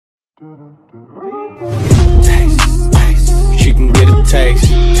She can get a taste.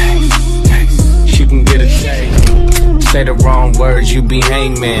 She can get a taste. Say the wrong words, you be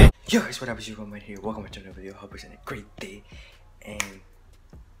hangman. Yo guys, what up? It's you here. Welcome back to another video. Hope you're having a great day. And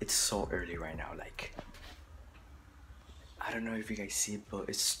it's so early right now. Like, I don't know if you guys see it, but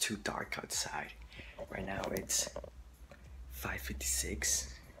it's too dark outside. Right now it's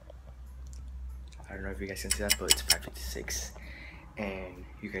 5:56. I don't know if you guys can see that, but it's 5:56. And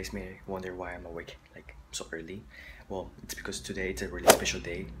you guys may wonder why I'm awake like so early. Well, it's because today it's a really special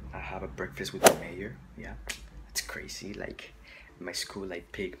day. I have a breakfast with the mayor. Yeah, it's crazy. Like, my school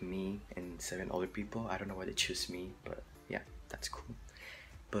like picked me and 7 other people. I don't know why they choose me, but yeah, that's cool.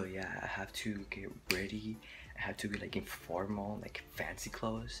 But yeah, I have to get ready. I have to be like informal, like fancy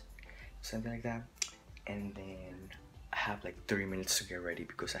clothes, something like that. And then I have like 30 minutes to get ready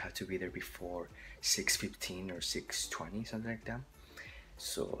because I have to be there before 6:15 or 6:20, something like that.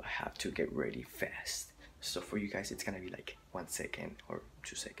 So I have to get ready fast. So for you guys, it's gonna be like 1 second or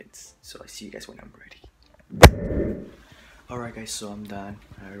 2 seconds. So I see you guys when I'm ready. Alright guys, so I'm done.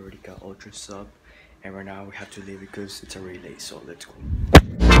 I already got all dressed up. And right now we have to leave because it's already late. So let's go.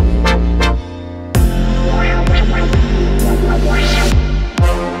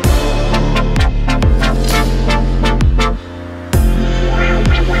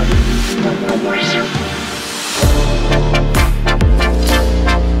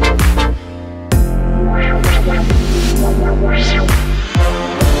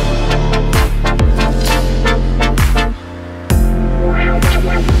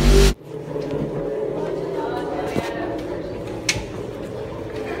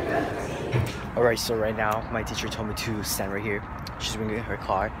 Alright, so right now my teacher told me to stand right here. She's bringing her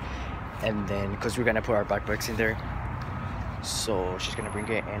car, and then because we're gonna put our backpacks in there, so she's gonna bring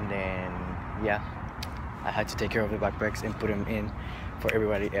it, and then yeah, I had to take care of the backpacks and put them in for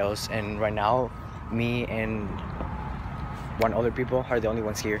everybody else. And right now, me and 1 other people are the only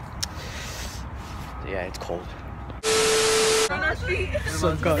ones here. Yeah, it's cold.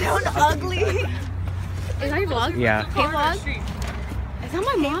 So good. Sound ugly. Is that your vlog? Yeah. Hey vlog. Is that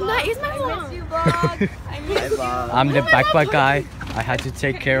my mom? That is my mom. I miss you, vlog. I'm the backpack guy. I had to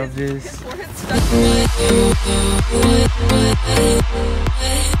take care of this.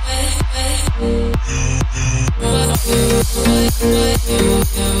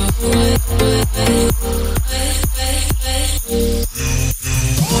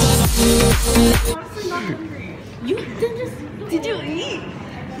 You didn't just. Did you eat?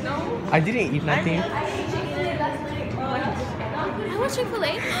 No. I didn't eat nothing. I watched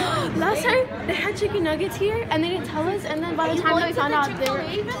Chick-fil-A. Last time they had chicken nuggets here and they didn't tell us, and then by the time we found out they were.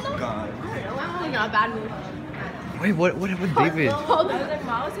 I don't know. I'm in a bad mood. Wait, what happened, David? I was like,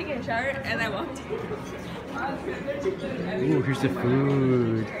 Mom was taking a shower and I walked in. Ooh, here's the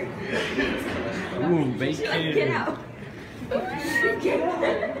food. Ooh, bacon. Get out.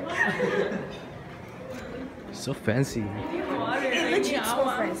 So fancy. It legit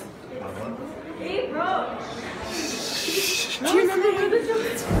smells fresh. Hey, bro. Do you remember where this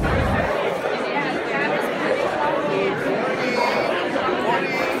was?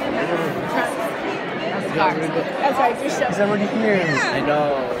 That's right, just show. He's already here. I know.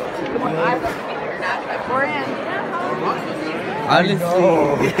 Honestly.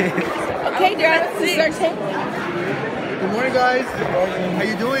 Okay, Dad, this is our take. Good morning, guys. How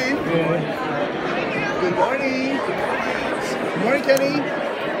you doing? Good. Good morning. Good morning, Kenny.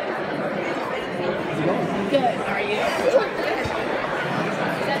 Good. How are you?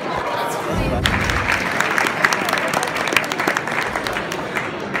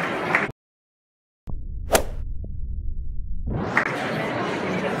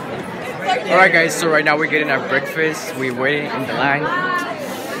 Alright guys, so right now we're getting our breakfast. We're waiting in the line.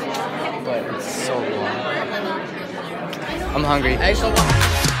 But it's so long. I'm hungry.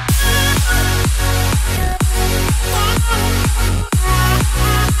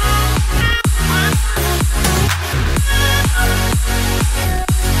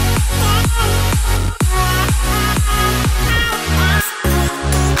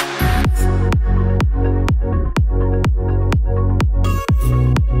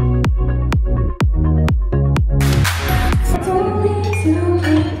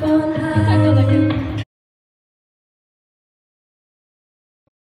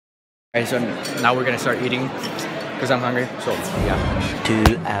 Alright, so now we're gonna start eating because I'm hungry. So yeah.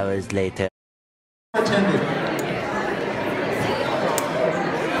 2 hours later.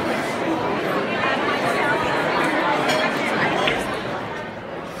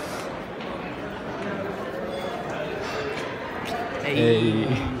 Hey.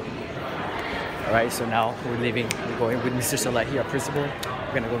 Alright, so now we're leaving. We're going with Mr. Salahi, our principal.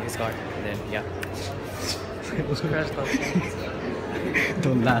 We're gonna go in his car and then yeah.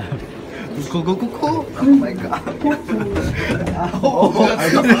 Don't laugh. Go, go, go, go. Oh my god. Oh,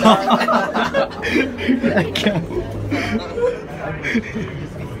 I can't.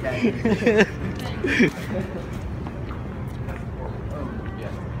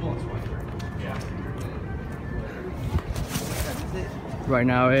 Right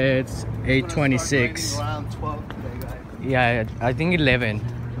now it's 8:26. Around 12 today, guys. Yeah, I think 11.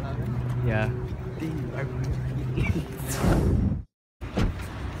 Yeah.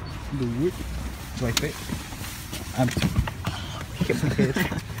 The wood. Do I fit? I'm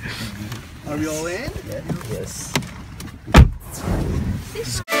Are we all in? Yes.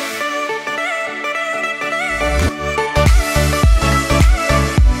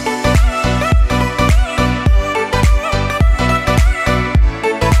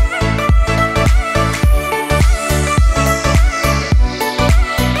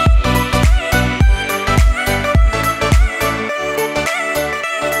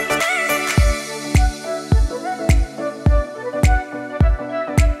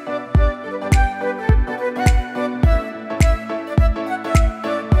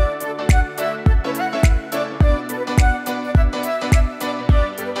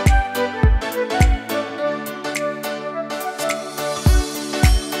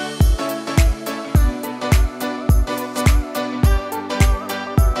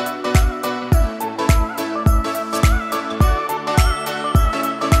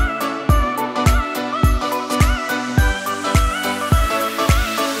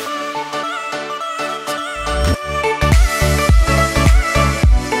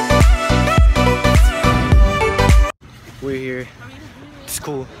 We're here.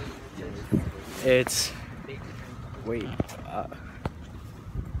 School. It's wait.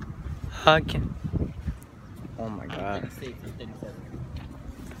 Again. Oh my god.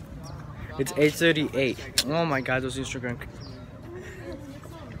 It's 8:38. Oh my god, those Instagram.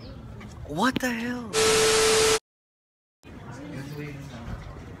 What the hell?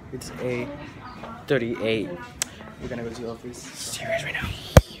 It's 8:38. We're gonna go to the office. Serious right now.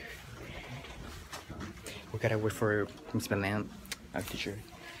 We gotta wait for Miss Milan, our teacher,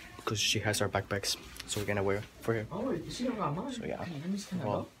 because she has our backpacks. So we're gonna wait for her. So yeah.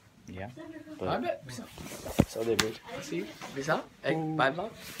 Well, yeah. But, so they would. See? Bisa? Bye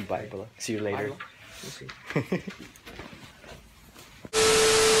vlog? Bye, Bella. See you later.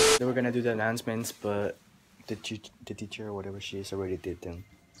 They were gonna do the announcements, but the teacher or whatever she is already did them.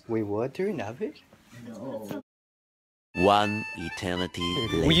 Wait, what? During Navid? No. One eternity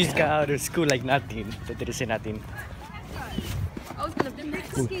later. We just got out of school like nothing. They didn't say nothing. I was gonna bring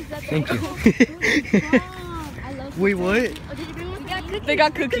cookies. Thank you. I love Wait, what? Oh, did you bring one? They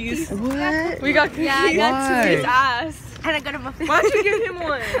got cookies. What? We got cookies. Yeah, I got His Why? ass. And I got a muffin. Why don't you give him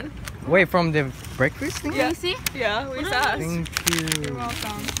one? Wait, from the breakfast thing? Yeah. You see? Yeah, we just asked. Thank you. You're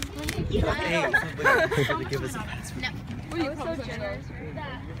welcome.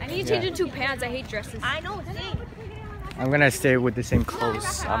 I need to change into pants. I hate dresses. I know. See? I'm gonna stay with the same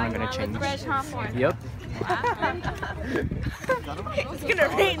clothes. I'm not gonna change. Yep. It's gonna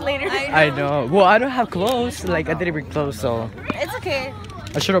rain later. I know. Well, I don't have clothes. Like, I didn't bring clothes, so It's okay.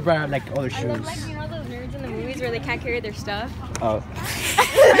 I should have brought like other I shoes. love, like, you know those nerds in the movies where they can't carry their stuff? Oh.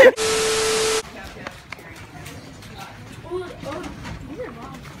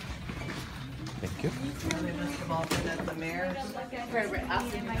 Thank you.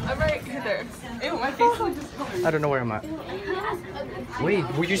 I'm right there. Ew, my face is just colored. I don't know where I'm at. Wait,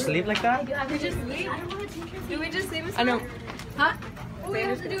 we just leave like that? We just leave? Do we just leave? I know. Huh? What we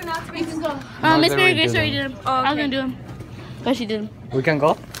have to do not to make this go? Miss they Mary already Grace did already them. did them. I was gonna do them. But she did them. We can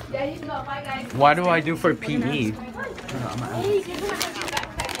go? Yeah, you can go. Bye, guys. What do I do for PE?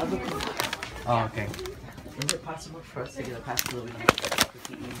 Oh, okay. Is it possible for us to get a pass a little bit of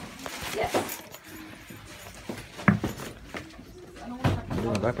PE? Yes.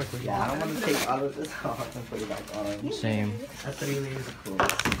 Yeah, I don't want to take all of this off and put it back on. Same. That's 3 layers of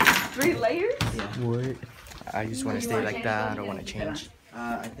clothes. 3 layers? What? I just want to stay like that. I don't want to change.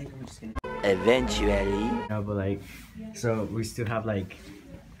 I think I'm just gonna. Eventually. No, but like, so we still have like,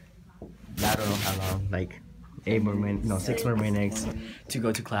 I don't know how long, like 8 more minutes, no, 6 more minutes to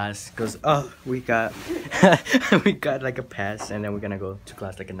go to class. Cause we got we got like a pass, and then we're gonna go to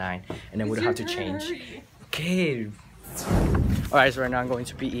class like at 9, and then we don't have to change. Okay. All right, so right now I'm going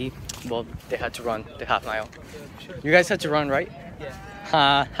to PE. Well, they had to run the half mile. You guys had to run, right?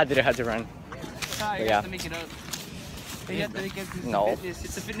 Yeah. I didn't have to run. You yeah. have to make it up. But you have to make it No. fitness.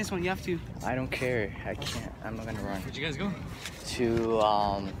 It's a fitness one, you have to. I don't care. I can't. I'm not gonna run. Where'd you guys go? To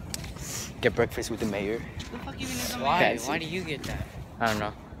get breakfast with the mayor. The fuck even is Why? Why do you get that? I don't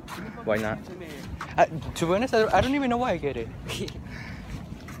know. Why not? To be honest, I don't even know why I get it.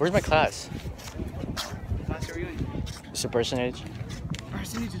 Where's my class? Class are we in? It's a personage.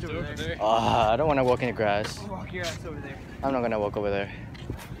 Personage is over there. I don't want to walk in the grass. Walk your ass over there. I'm not gonna walk over there.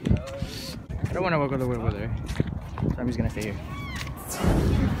 I don't want to walk all the way over there. So I'm just gonna stay here.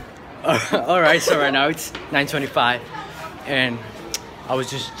 Alright, so right now it's 9:25 and I was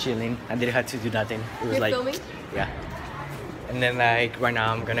just chilling. I didn't have to do nothing. It was like filming? Yeah. And then like right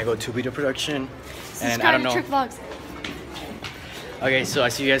now I'm gonna go to video production and I don't know. Trick vlogs. Okay, so I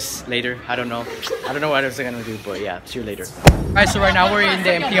see you guys later. I don't know what else I'm gonna do, but yeah, see you later. Alright, so right now we're in the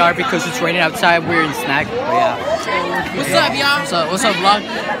NPR because it's raining outside. We're in snack, but yeah. What's up, y'all? What's up, vlog?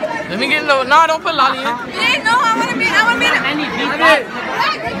 Let me get a little. No, don't put Lolly in. Yeah, no, I wanna be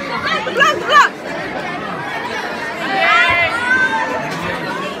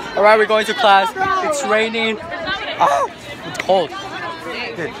Alright, we're going to class. It's raining. Oh, it's cold.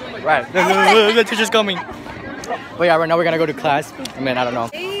 Right, the teacher's coming. But yeah, right now we're gonna go to class. I mean, I don't know.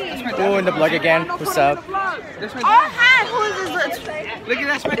 Oh, in the vlog again. What's up? Oh, hi, who is this? Look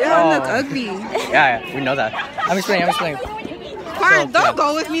at that. That's ugly. Yeah, we know that. I'm explaining. Fine, don't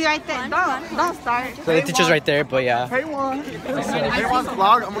go with me right there. Don't start. So the teacher's right there, but yeah. Hey, Juan. Hey, Juan's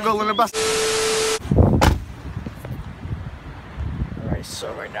vlog. I'm gonna go learn about. Alright,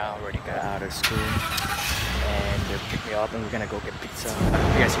 so right now I already got out of school and they're picking me up and we're gonna go get pizza. I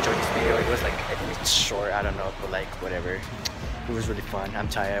hope you guys enjoyed this video. It was like, it's short, I don't know, but like whatever. It was really fun. I'm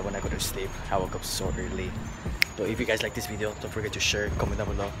tired when I go to sleep. I woke up so early. But if you guys like this video, don't forget to share, comment down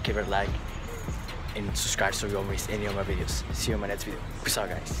below, give it a like, and subscribe so you won't miss any of my videos. See you in my next video. Peace out,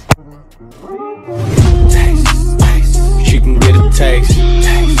 guys. She can get a taste.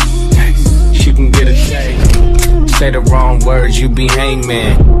 She can get a taste. Say the wrong words, you be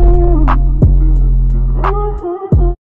hangman.